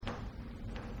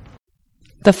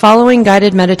The following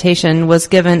guided meditation was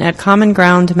given at Common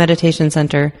Ground Meditation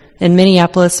Center in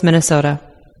Minneapolis, Minnesota.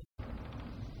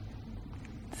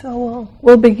 So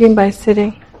we'll begin by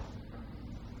sitting.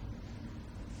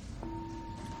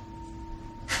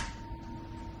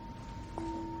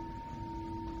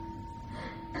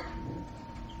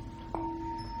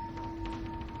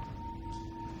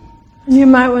 And you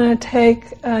might want to take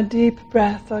a deep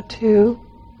breath or two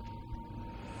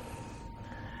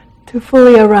to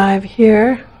fully arrive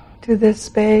here, to this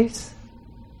space,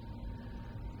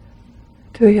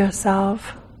 to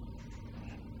yourself,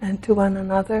 and to one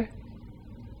another.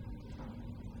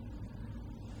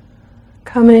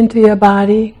 Come into your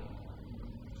body,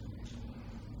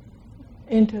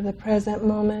 into the present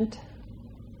moment.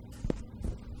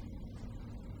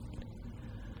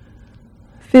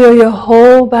 Feel your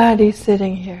whole body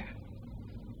sitting here.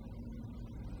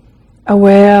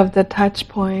 Aware of the touch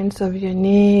points of your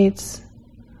knees,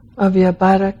 of your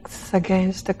buttocks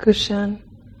against the cushion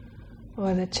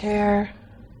or the chair,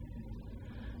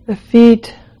 the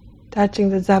feet touching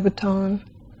the zabuton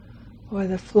or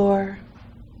the floor,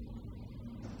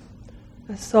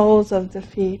 the soles of the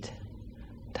feet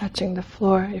touching the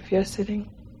floor if you're sitting.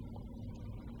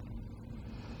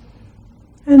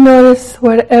 And notice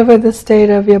whatever the state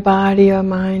of your body or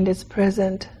mind is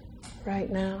present right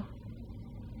now.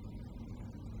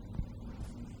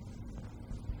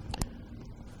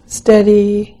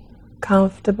 Steady,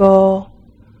 comfortable,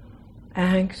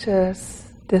 anxious,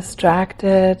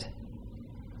 distracted,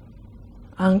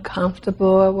 uncomfortable,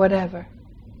 or whatever.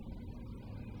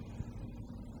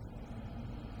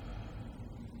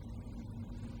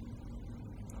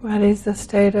 What is the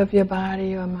state of your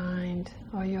body or mind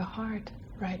or your heart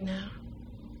right now?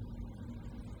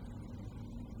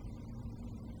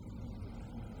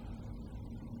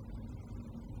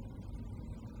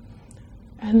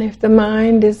 And if the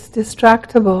mind is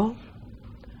distractible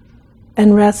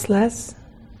and restless,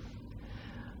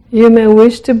 you may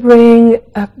wish to bring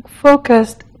a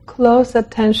focused, close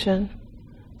attention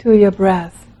to your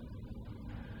breath.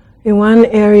 In one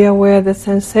area where the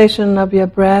sensation of your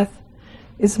breath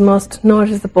is most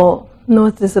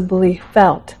noticeably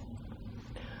felt,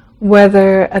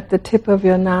 whether at the tip of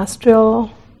your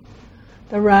nostril,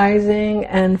 the rising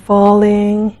and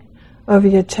falling of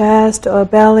your chest or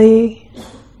belly,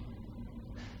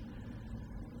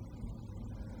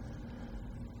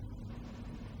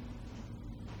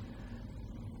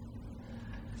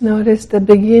 notice the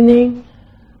beginning,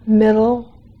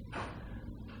 middle,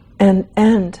 and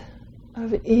end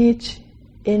of each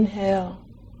inhale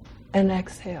and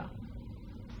exhale.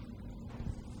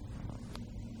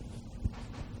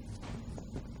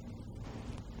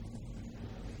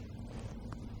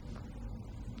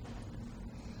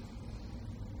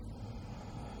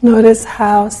 Notice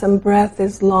how some breath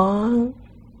is long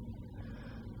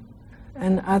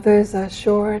and others are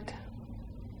short.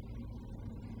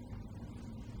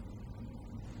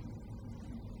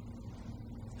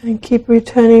 And keep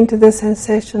returning to the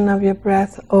sensation of your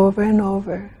breath over and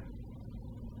over.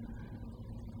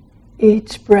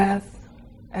 Each breath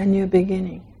a new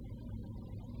beginning.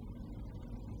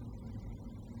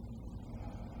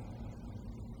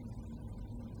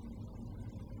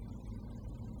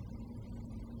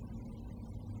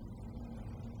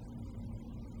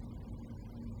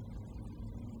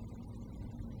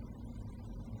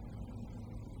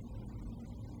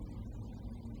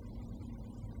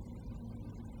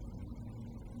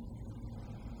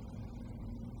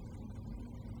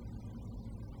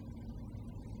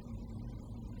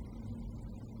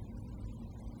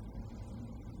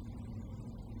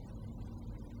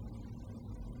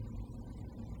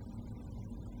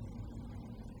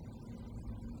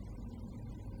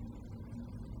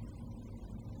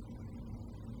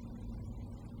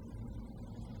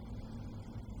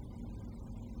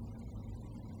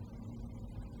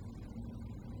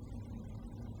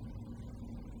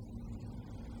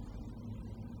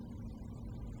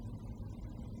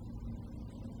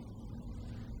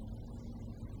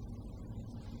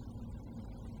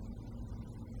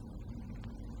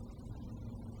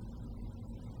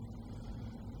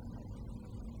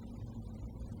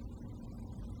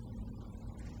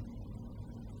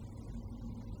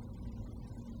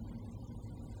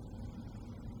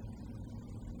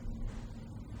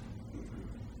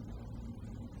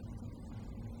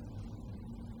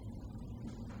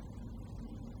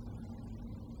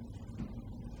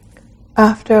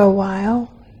 After a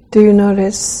while, do you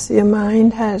notice your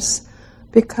mind has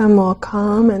become more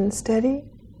calm and steady?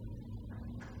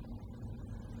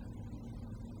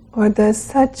 Or does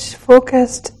such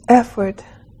focused effort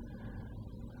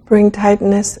bring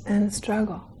tightness and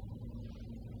struggle?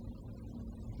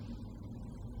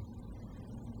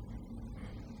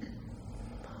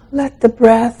 Let the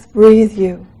breath breathe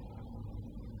you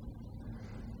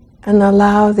and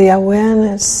allow the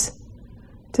awareness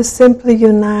to simply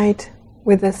unite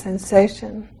with the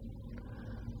sensation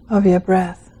of your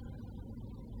breath.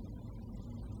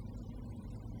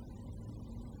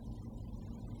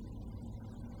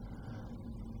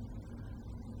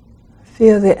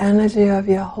 Feel the energy of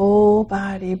your whole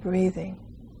body breathing.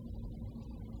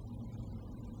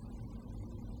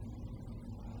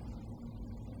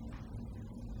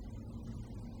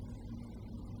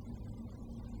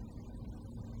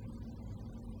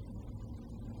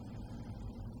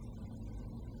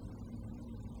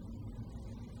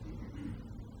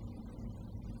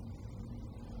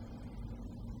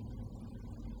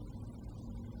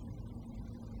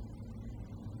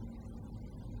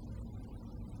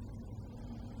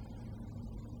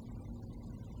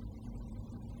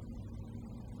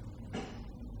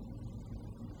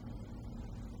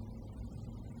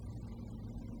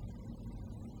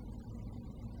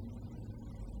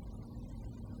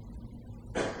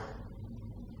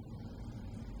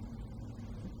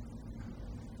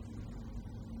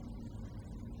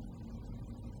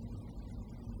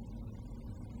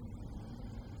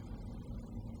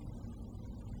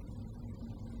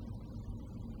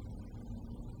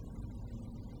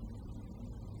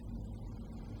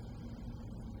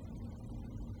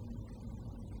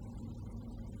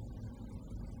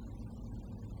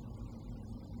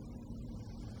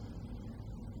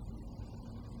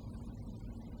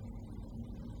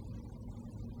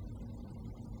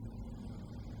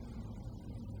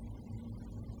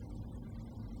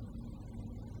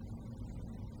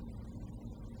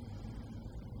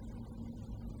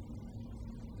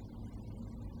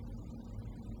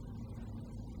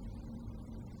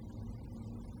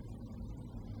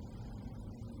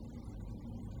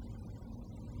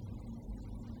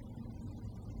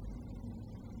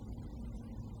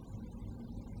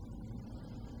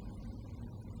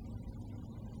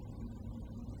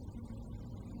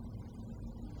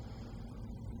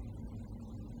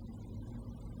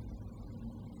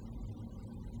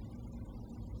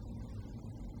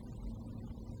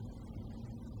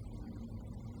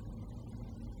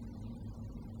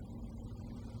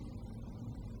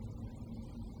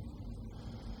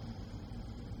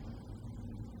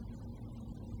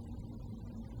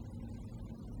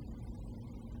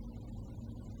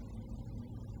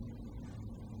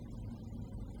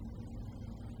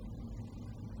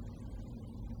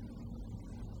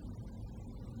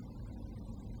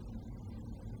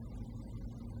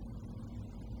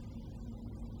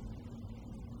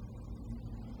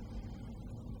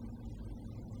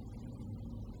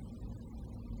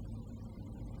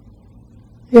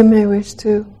 You may wish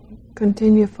to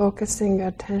continue focusing your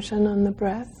attention on the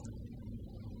breath,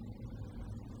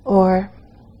 or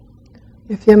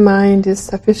if your mind is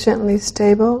sufficiently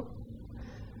stable,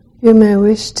 you may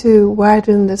wish to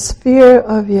widen the sphere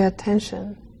of your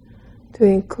attention to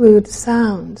include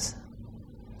sounds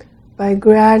by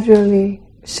gradually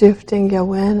shifting your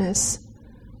awareness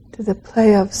to the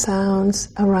play of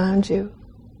sounds around you.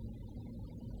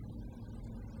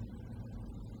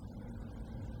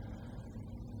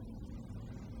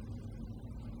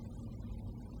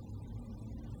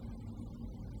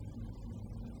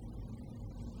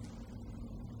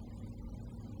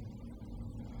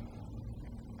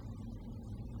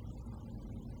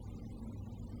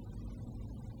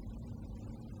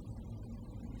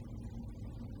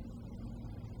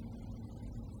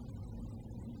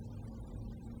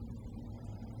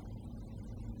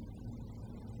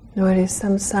 Notice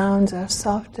some sounds are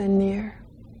soft and near.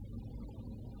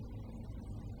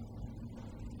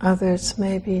 Others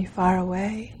may be far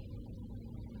away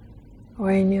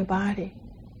or in your body.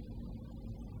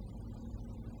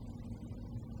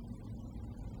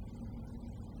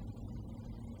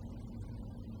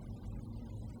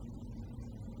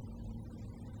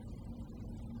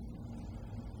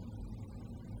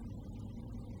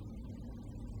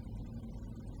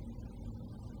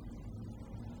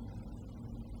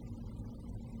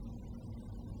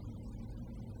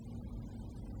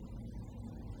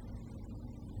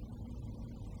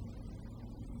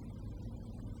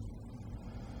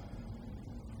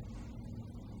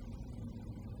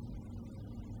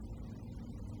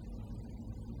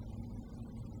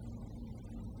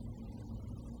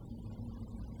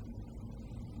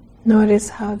 Notice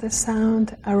how the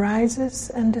sound arises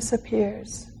and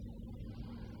disappears,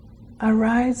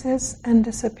 arises and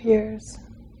disappears.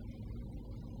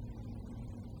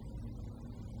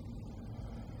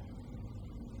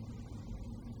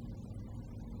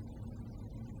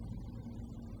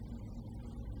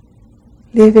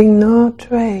 Leaving no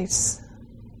trace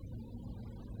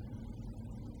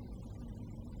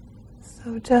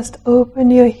So just open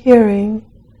your hearing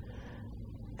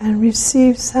and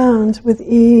receive sounds with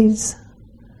ease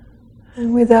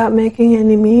and without making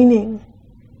any meaning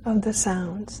of the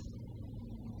sounds.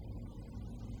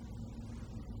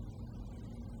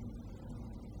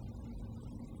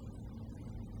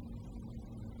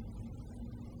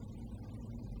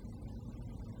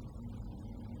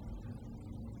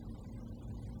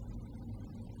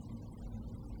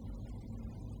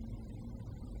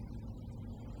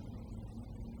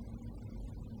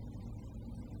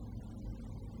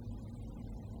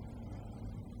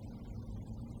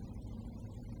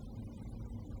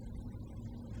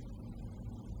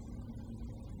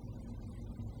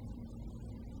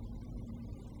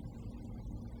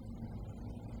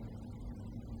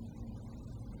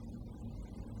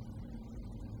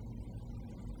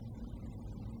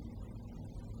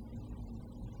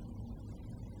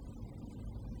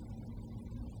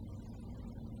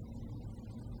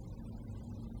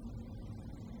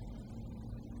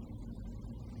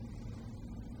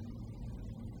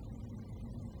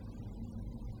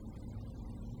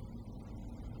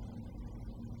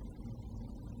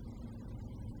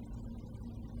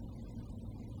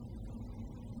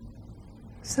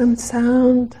 Some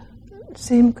sound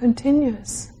seem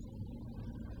continuous,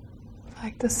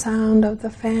 like the sound of the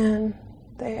fan,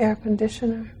 the air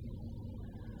conditioner.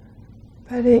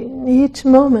 But in each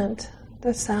moment,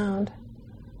 the sound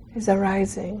is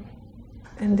arising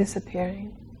and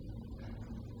disappearing,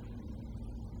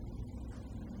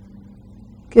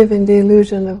 giving the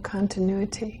illusion of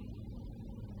continuity.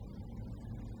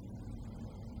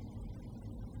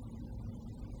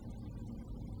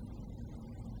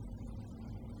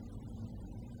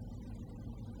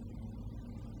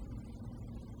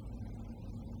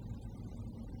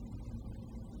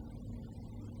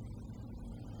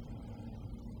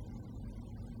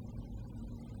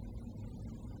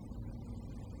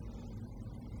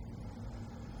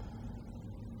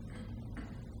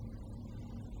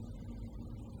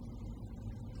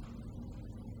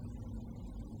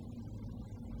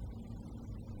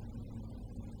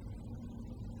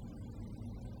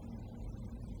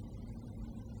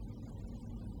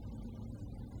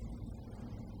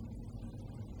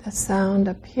 The sound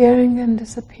appearing and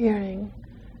disappearing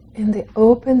in the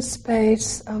open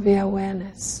space of the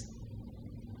awareness.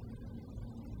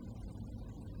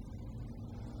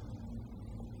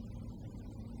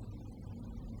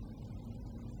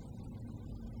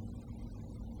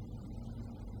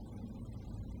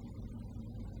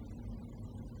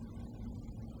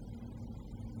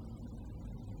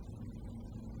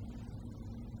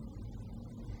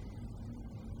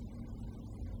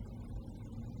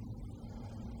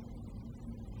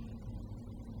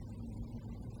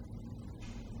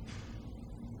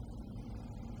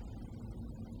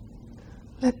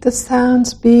 Let the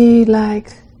sounds be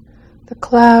like the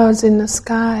clouds in the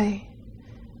sky,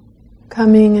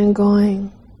 coming and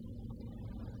going,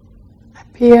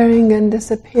 appearing and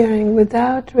disappearing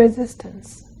without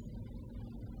resistance.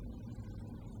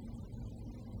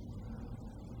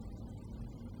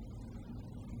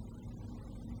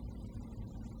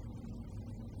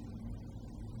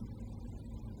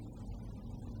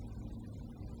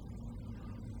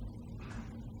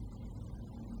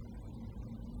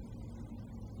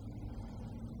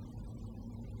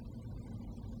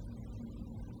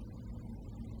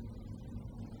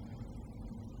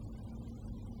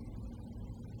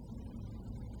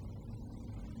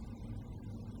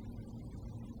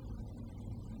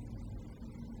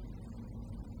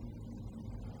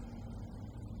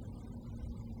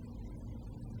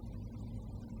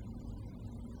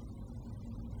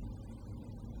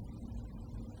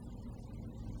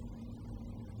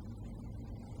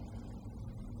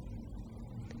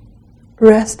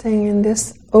 Resting in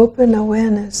this open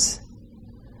awareness,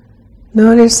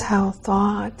 notice how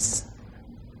thoughts,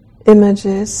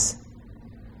 images,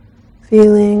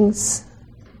 feelings,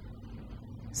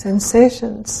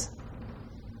 sensations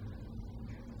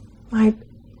might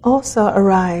also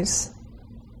arise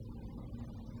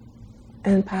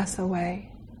and pass away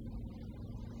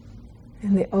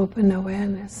in the open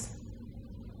awareness,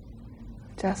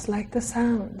 just like the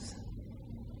sounds.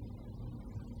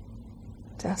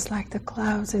 Just like the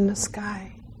clouds in the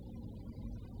sky.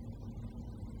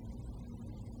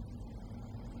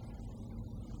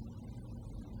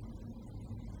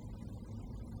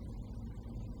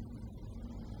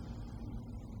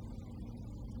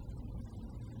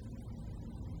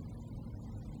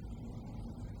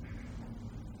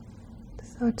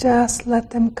 So just let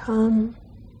them come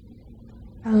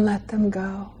and let them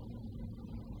go.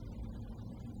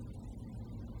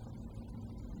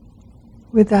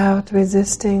 Without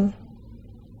resisting,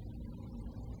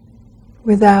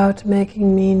 without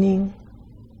making meaning.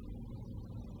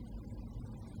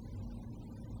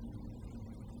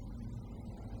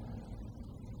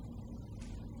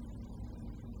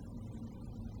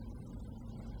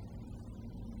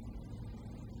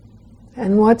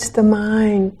 And what's the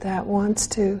mind that wants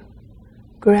to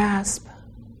grasp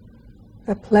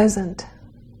a pleasant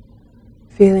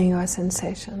feeling or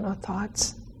sensation or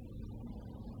thoughts?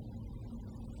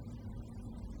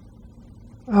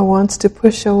 Or wants to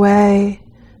push away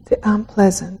the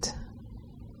unpleasant?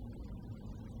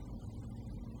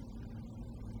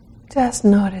 Just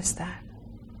notice that.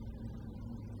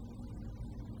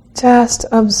 Just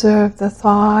observe the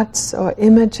thoughts or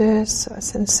images or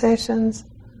sensations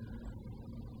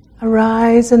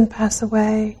arise and pass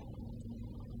away.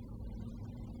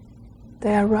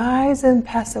 They arise and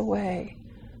pass away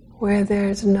where there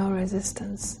is no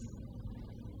resistance.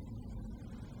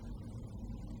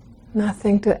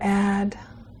 Nothing to add,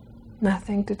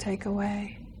 nothing to take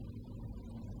away.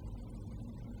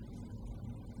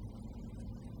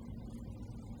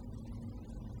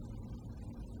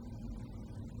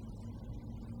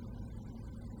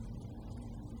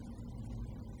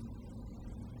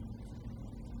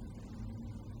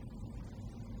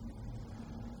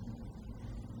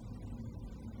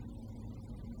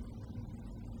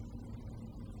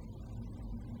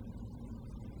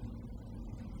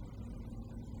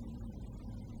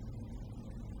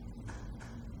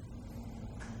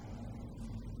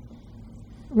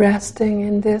 Resting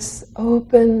in this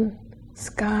open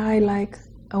sky-like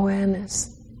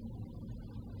awareness.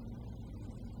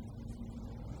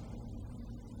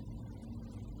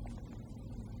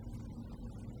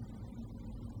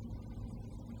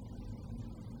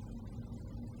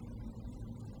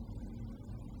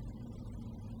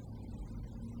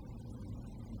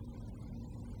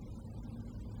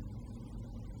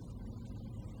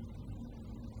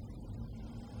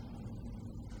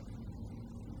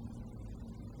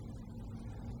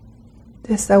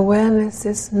 This awareness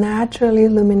is naturally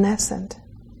luminescent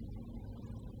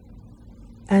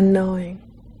and knowing,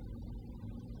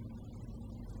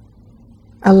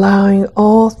 allowing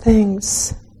all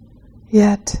things,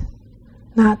 yet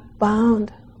not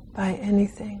bound by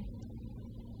anything.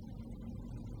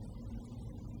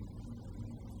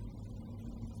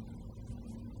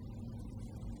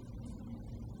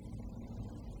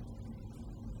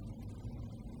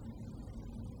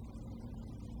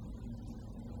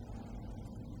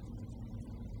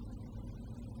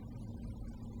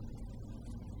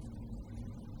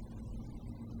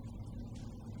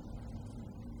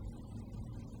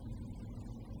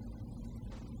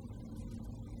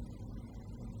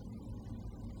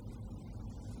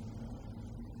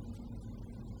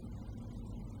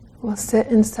 We'll sit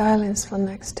in silence for the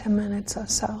next 10 minutes or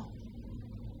so.